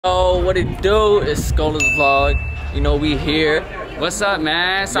what it do? It's Scola's vlog. You know we here. What's up,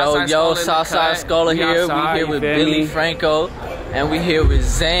 man? Southside Scola here. We here with Billy Franco, and we here with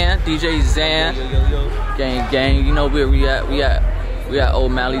Zan, DJ Zan. Gang. You know where we at? We at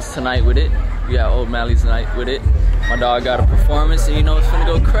Old Mally's tonight with it. My dog got a performance, and you know it's finna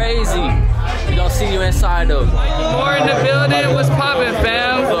go crazy. We gonna see you inside though. More in the building. What's poppin',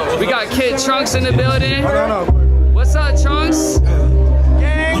 fam? We got Kid Trunks in the building. What's up, Trunks?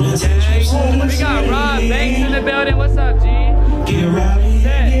 Gang. We got Rob Banks in the building. What's up, G?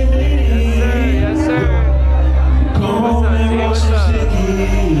 Set. Yes, sir. What's up, G? What's up?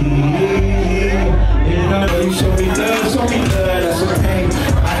 You show me love, that's okay.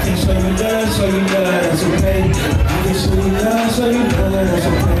 I can show you love, that's okay. I can show you love, that's okay. You show me love, that's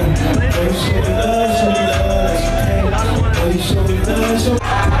okay. You show me love,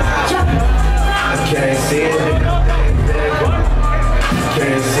 I can't see it.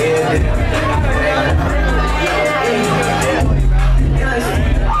 Can't see it.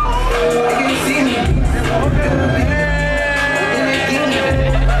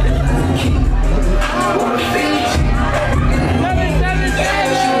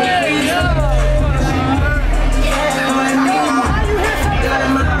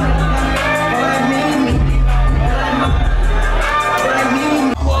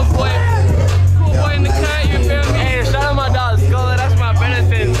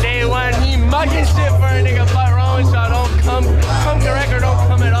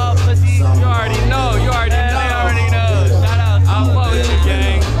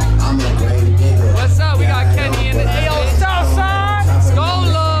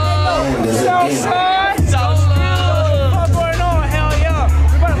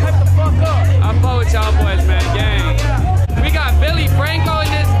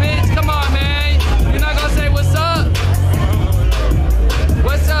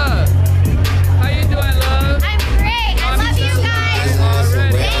 I'm great. I love you guys.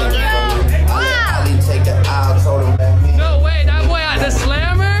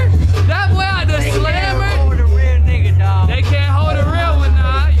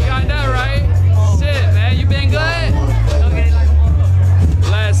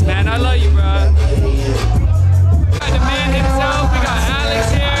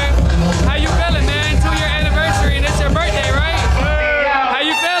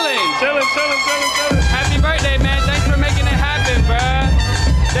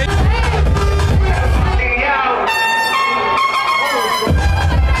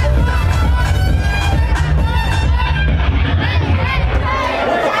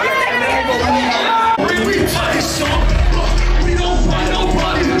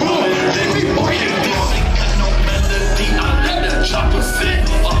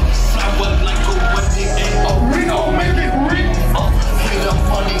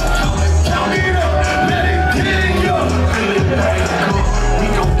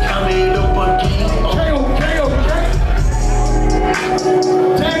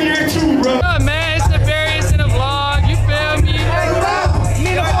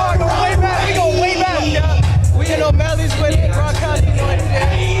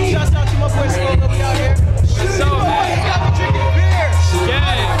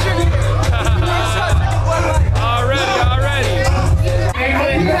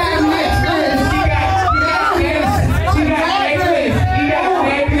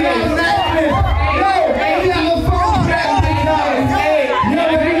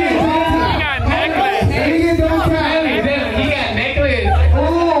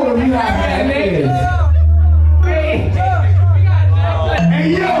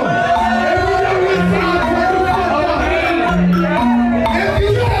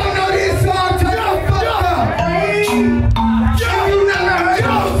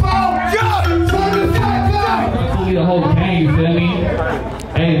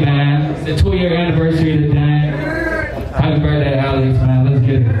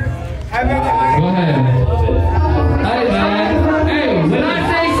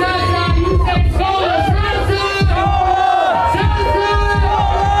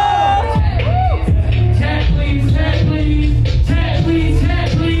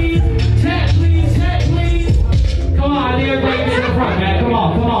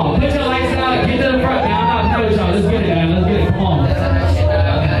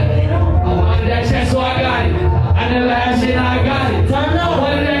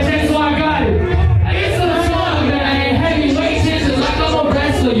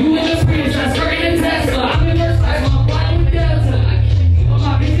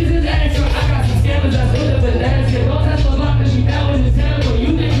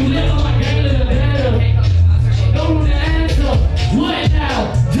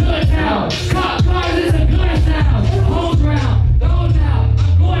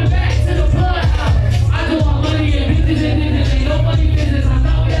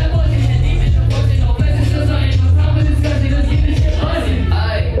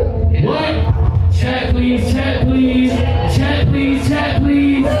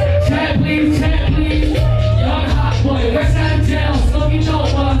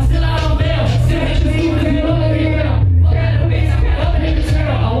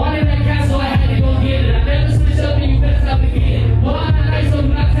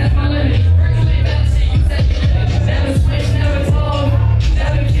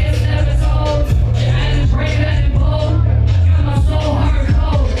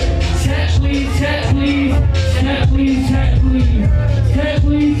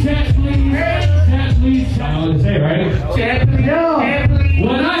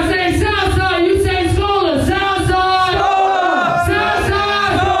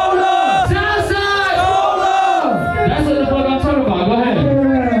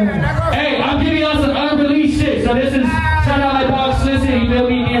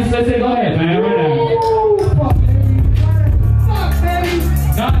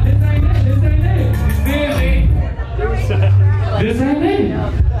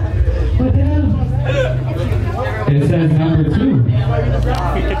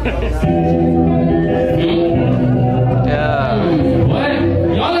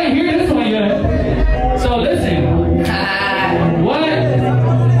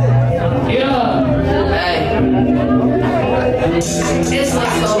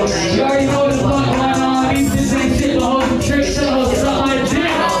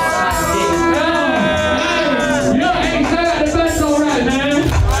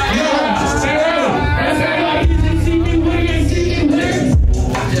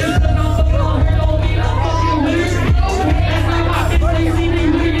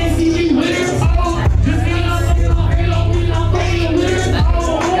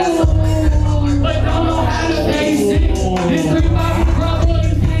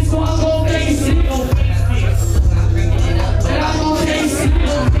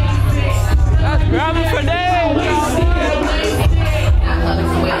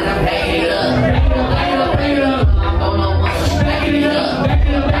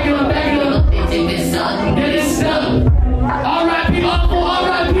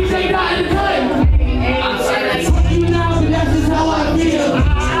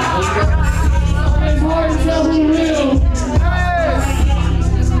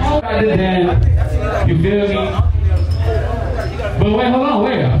 You feel me? But wait, hold on,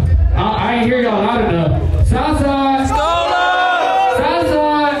 wait. I ain't hear y'all loud enough. Southside Scola!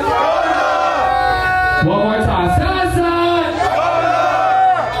 Southside Scola! One more time. Southside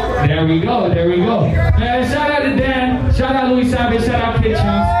Scola! There we go, there we go. Man, shout out to Dan. Shout out Louis Savage. Shout out Kid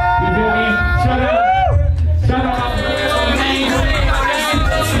Chunks. You feel me? Shout out.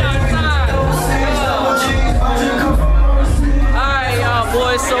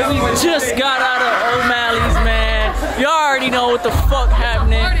 So we just got out of O'Malley's, man. You already know what the fuck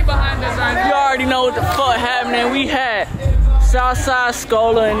happening. You already know what the fuck happening. We had Southside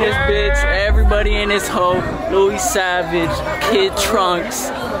Scola in this bitch. Everybody in this hoe. Louis Savage, Kid Trunks.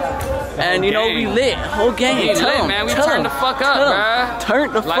 And you know we lit. Whole gang. We lit, man. We turned the fuck up, bruh.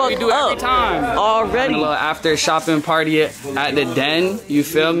 Turned the fuck up. Like we do every time. Already. A little after shopping party at the Den. You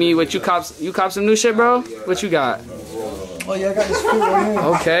feel me? What you cop some new shit, bro? What you got? Oh yeah, I got this fruit right here.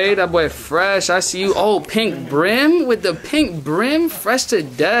 Okay, that boy fresh. I see you. Oh, pink brim with the pink brim, fresh to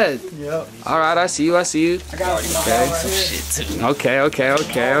death. Yep. All right, I see you. I see you. I got some shit too. Okay.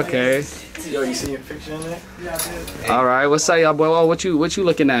 Yo, you see your picture in there? All right, what's up, y'all boy? Oh, what you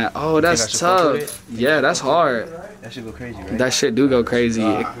looking at? Oh, that's tough. Yeah, that's hard. That shit go crazy, right? That shit do go crazy.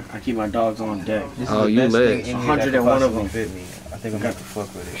 I keep my dogs on deck. This Oh, is you the best lit. thing in here 101 of them fit me. I think I'm gonna have to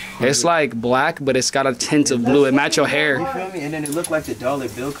fuck with it. It's like black, but it's got a tint of blue. It match your hair. You feel me? And then it looked like the dollar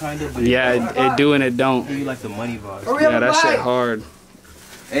bill kind of. But Yeah, it do and it don't. You like the money vibes. Yeah, that shit hard.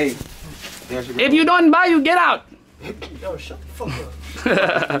 Hey. If you don't buy, you get out. Yo, shut the fuck up.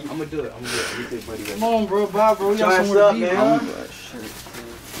 I'm gonna do it. Come on, bro. Bye, bro. We got somewhere to be, man.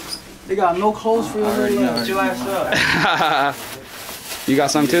 They got no clothes for you. Get your ass up. You got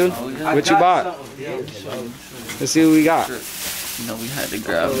some too? What you bought? Let's see what we got. You know we had to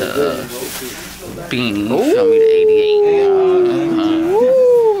grab the beanie. Show me the 88.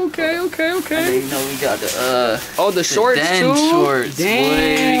 Ooh, okay. And then, you know we got the the shorts Den too. shorts. Damn.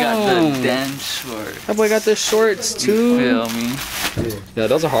 Boy, we got the Den shorts. That boy got the shorts too. You feel me? Yeah,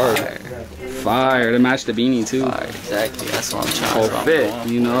 those are hard. Fire to match the beanie too. Fire, exactly. That's what I'm trying Whole to fit,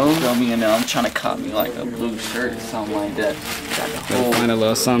 you know. Feel me? And then I'm trying to cop me like a blue shirt or something like that. Got the whole. Find a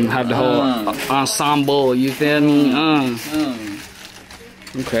little something. Have the whole ensemble. You feel me?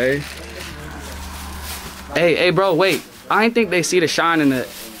 Okay. Hey, bro. Wait. I didn't think they see the shine in the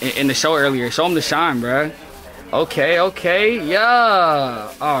show earlier. Show them the shine, bro. Okay. Yeah.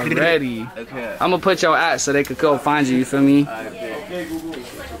 Already. Okay. I'm gonna put your at so they could go find you. You feel me?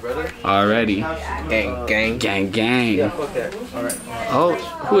 Already. Gang. Oh,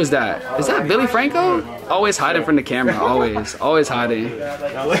 who is that? Is that Billy Franco? Always hiding from the camera. Always hiding.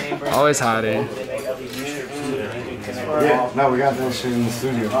 Yeah, no, we got that shit in the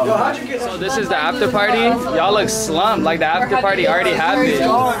studio. So this is the after party. Y'all look slumped like the after party already happened.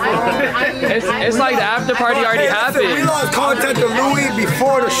 It's like the after party already happened. We lost contact with Louis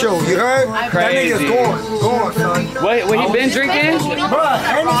before the show, you heard? Crazy. That nigga's gone, son. Wait, what he been drinking? Bruh,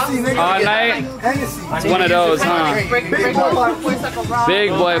 Hennessy, nigga. All night? Hennessy. It's one of those, huh? Big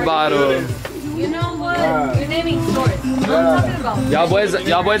boy bottle. You know what? You're naming stores. What I'm talking about.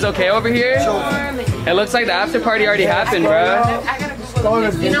 Y'all boys okay over here? It looks like the after party already happened, bro.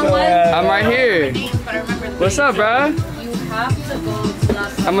 You know what? I'm right here. What's up, bro? You have to go to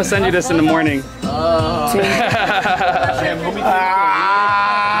Las I'm gonna send you this in the morning. Uh-oh.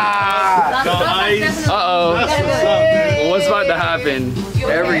 What's about to happen?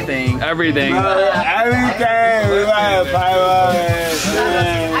 Everything. Everything.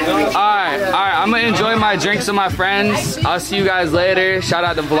 Alright, I'm gonna enjoy my drinks with my friends. I'll see you guys later. Shout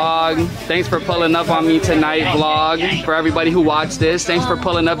out to Vlog. Thanks for pulling up on me tonight, Vlog. For everybody who watched this, thanks for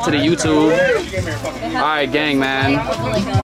pulling up to the YouTube. Alright, gang, man.